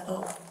 but I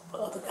know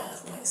what other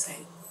guys might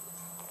say.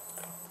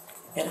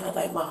 And I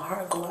like my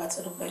heart go out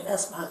to the man.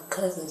 That's my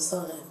cousin's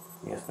son.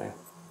 Yes, ma'am.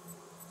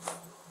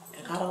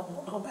 And I don't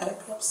want nobody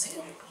to be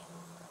upset.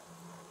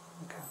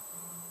 Okay.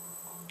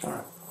 All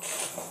right.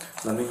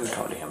 Let me go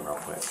talk to him real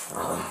quick.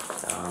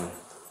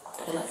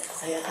 And like I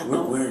say, I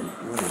know. Where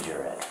is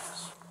your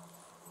address?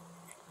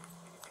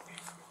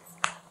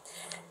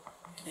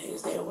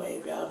 Is there a way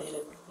if y'all need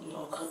to,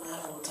 come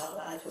out and talk?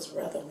 I just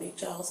rather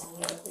meet y'all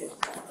somewhere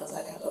because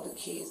I got other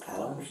kids. I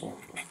don't understand.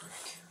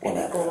 And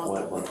they go on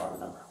What apartment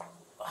number?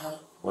 Huh?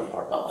 What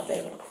apartment?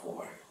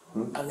 1104.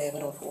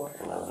 1104.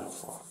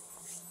 1104.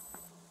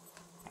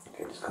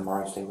 Okay, does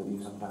Kamari stay with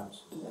you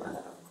sometimes?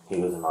 He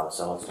lives in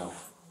Monticello still?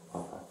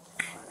 Okay.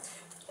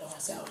 I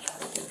said I was trying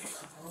to get him to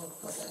come home,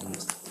 but I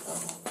used to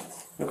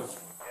come home.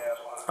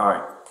 All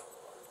right.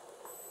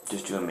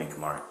 Just you and me,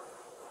 Kamari.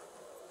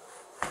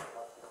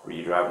 Were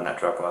you driving that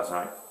truck last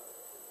night?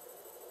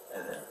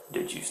 Yes, sir.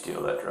 Did you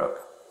steal that truck?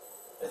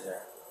 Yes,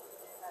 sir.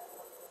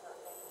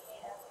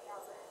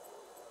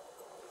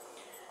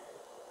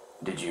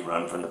 Did you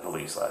run from the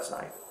police last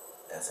night?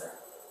 Yes, sir.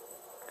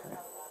 Okay.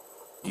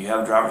 Do you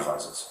have a driver's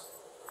license?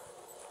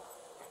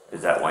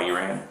 Is that why you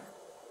ran?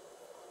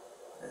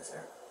 Yes,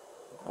 sir.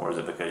 Or is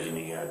it because you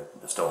need a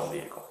stolen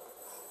vehicle?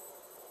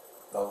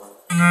 Both.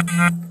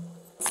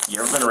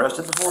 You ever been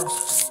arrested before?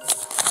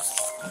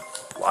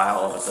 Why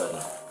all of a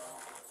sudden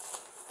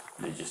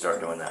did you start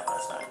doing that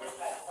last night?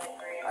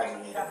 I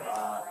just need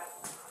a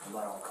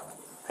loan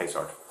company. Hey,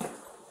 Sergeant.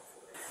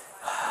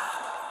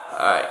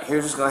 Alright,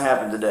 here's what's going to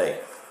happen today.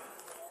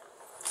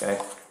 Okay?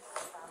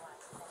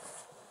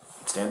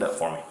 Stand up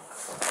for me.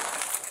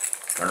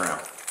 Turn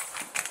around.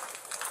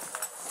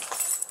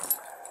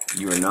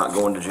 You are not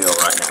going to jail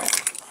right now.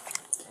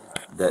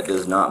 That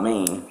does not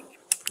mean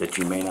that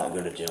you may not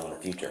go to jail in the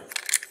future.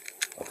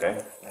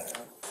 Okay?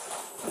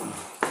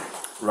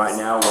 Right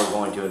now, we're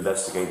going to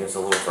investigate this a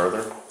little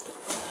further.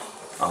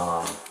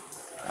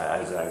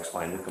 As I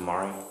explained to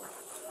Kamari,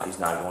 he's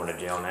not going to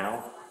jail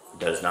now.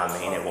 Does not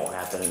mean it won't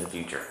happen in the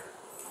future.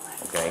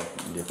 Okay?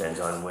 It depends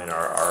on when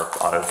our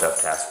auto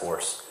theft task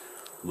force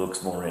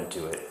looks more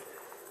into it.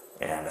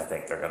 And I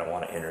think they're going to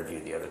want to interview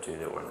the other two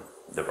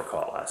that were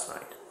caught last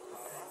night.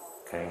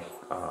 Okay?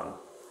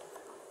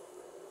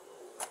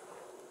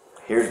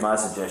 Here's my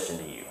suggestion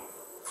to you.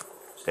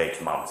 Stay at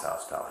your mama's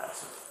house,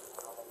 Tallahassee.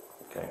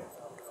 Okay?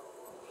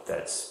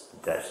 That's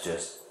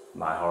just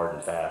my hard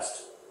and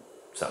fast,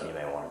 something you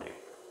may want to do.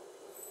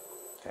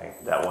 Okay?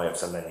 That way if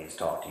somebody needs to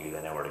talk to you,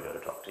 they know where to go to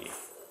talk to you.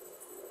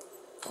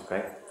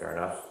 Okay? Fair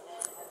enough?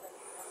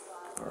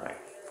 Alright.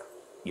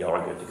 Y'all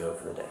are good to go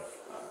for the day.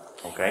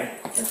 Okay?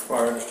 As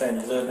far as I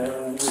understand, you live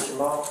there with your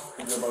mom?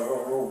 You live by the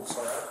whole rules,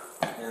 so.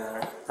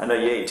 Yeah. I know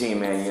you're 18,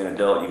 man, you're an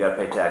adult, you gotta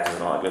pay taxes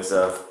and all that good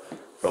stuff.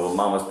 But when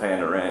mama's paying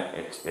the rent,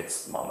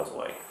 it's mama's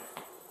way.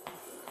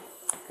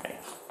 Okay?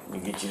 You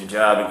get you a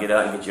job and get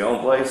out and get your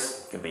own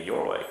place, it can be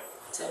your way.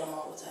 Tell them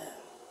all the time.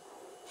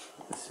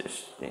 It's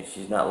just,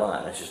 she's not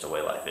lying, that's just the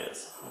way life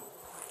is.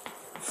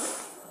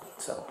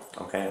 So,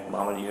 okay,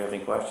 Mama, do you have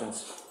any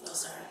questions? No,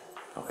 sir.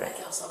 Okay. Thank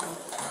y'all so much.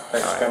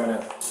 Thanks for coming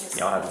in. Yes,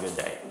 Y'all have a good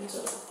day. You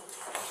too.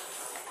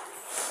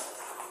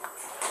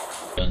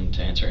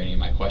 To answer any of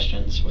my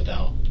questions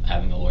without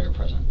having a lawyer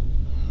present.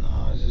 No,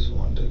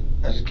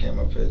 I just came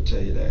up here to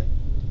tell you that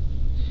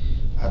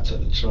I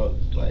took the truck,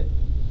 like,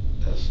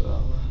 that's,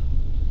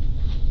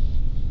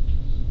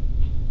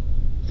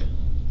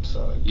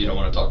 so. You don't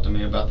want to talk to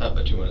me about that,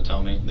 but you want to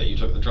tell me that you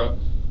took the truck?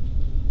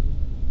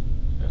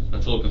 Yeah,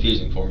 that's a little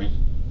confusing for me.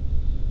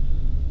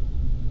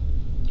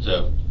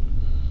 So,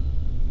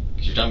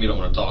 because you're telling me you don't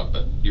want to talk,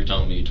 but you're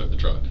telling me you took the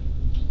truck.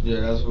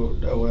 Yeah, that's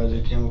why I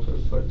just came up here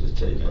for to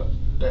tell you about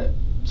that.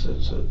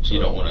 You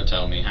don't want to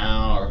tell me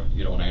how, or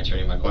you don't want to answer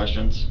any of my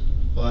questions?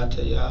 Well, I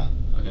tell you how.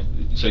 Okay,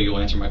 so you'll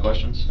answer my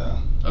questions?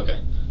 Yeah. Okay,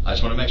 I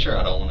just want to make sure.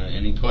 I don't want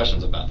any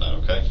questions about that,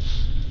 okay?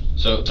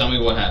 So, tell me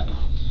what happened.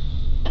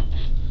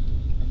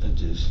 I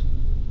just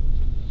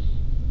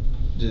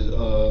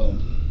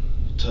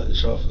took the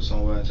truck for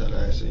somewhere in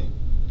Tallahassee.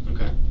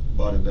 Okay.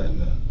 Bought it back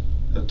there.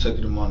 I took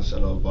it to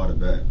Monticello, bought it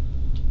back.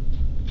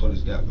 The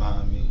police got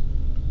behind me.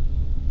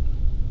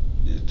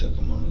 Just took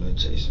him on a little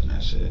chase and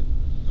that's it.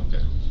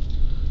 Okay.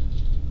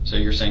 So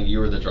you're saying you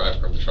were the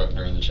driver of the truck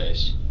during the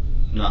chase?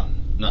 Not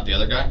the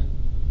other guy?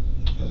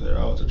 Yes, sir,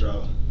 I was the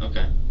driver.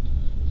 Okay.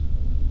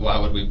 Why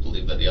would we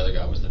believe that the other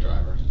guy was the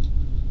driver?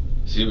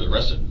 Because he was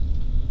arrested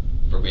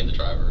for being the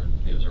driver.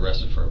 He was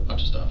arrested for a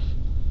bunch of stuff.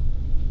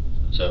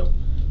 So,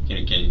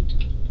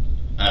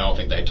 I don't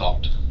think they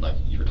talked like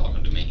you were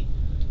talking to me.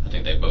 I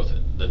think they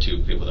the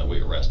two people that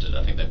we arrested.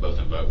 I think they both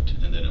invoked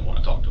and they didn't want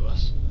to talk to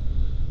us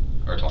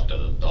or talk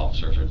to the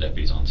officers or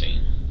deputies on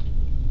scene.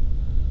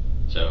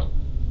 So,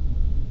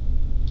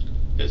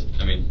 because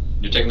I mean,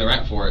 you're taking the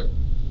rap for it.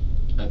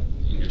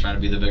 You're trying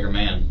to be the bigger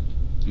man,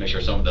 make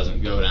sure someone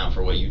doesn't go down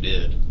for what you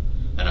did,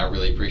 and I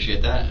really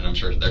appreciate that, and I'm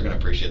sure they're going to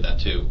appreciate that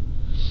too.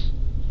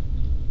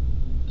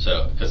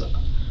 So, because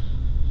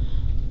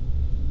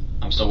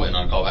I'm still waiting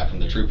on a call back from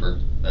the trooper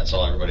that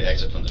saw everybody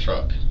exit from the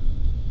truck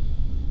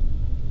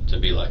to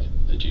be like,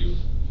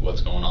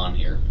 what's going on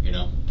here? You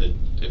know,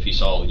 if he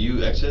saw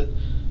you exit,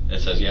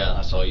 it says, yeah,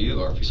 I saw you,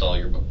 or if he saw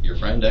your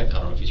friend exit, I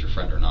don't know if he's your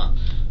friend or not,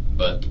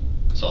 but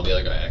saw the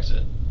other guy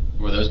exit.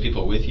 Were those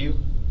people with you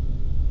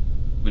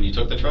when you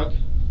took the truck?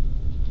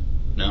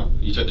 No?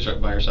 You took the truck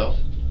by yourself?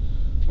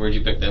 Where'd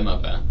you pick them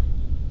up at?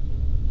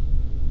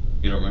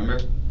 You don't remember?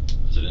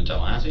 Was it in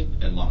Tallahassee?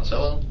 In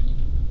Monticello?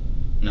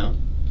 No?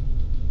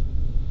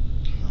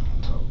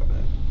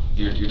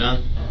 You're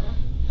done?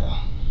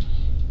 Yeah.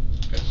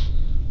 Okay.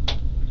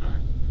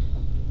 Alright.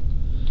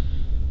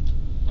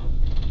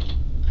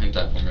 Hang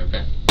tight for me,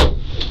 okay?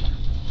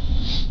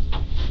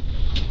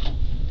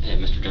 Hey,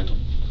 Mr. Gentle.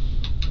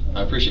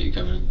 I appreciate you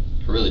coming in.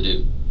 I really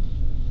do.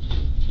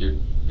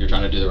 You're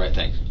trying to do the right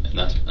thing,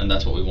 and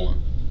that's what we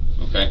want.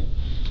 Okay?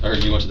 I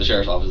heard you went to the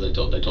sheriff's office. They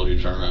told you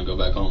to turn around and go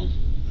back home.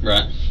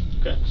 Right?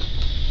 Okay.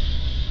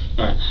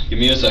 Alright, give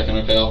me a second,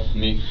 okay? Let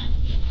me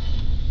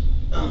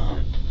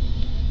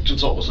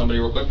consult with somebody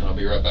real quick, and I'll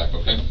be right back,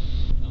 okay?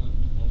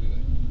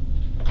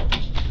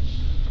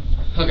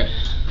 Okay,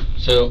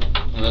 so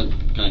I'm going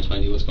to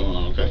explain to you what's going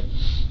on, okay?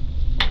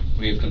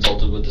 We've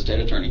consulted with the state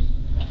attorney,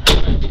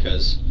 right,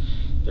 because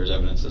there's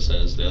evidence that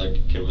says the other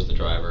kid was the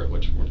driver,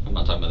 which I'm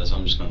not talking about this,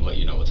 I'm just going to let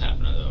you know what's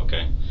happening though,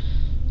 okay?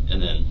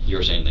 And then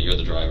you're saying that you're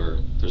the driver,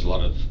 there's a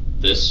lot of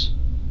this,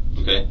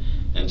 okay?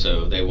 And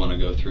so they want to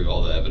go through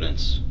all the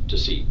evidence to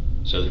see.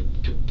 So there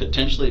could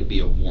potentially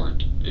be a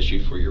warrant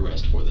issued for your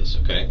arrest for this,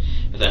 okay?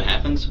 If that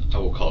happens, I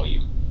will call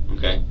you,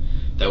 okay?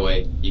 That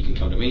way you can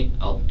come to me,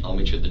 I'll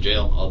meet you at the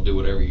jail, I'll do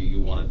whatever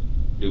you want to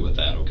do with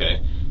that,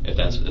 okay? If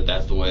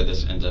that's the way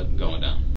this ends up going down.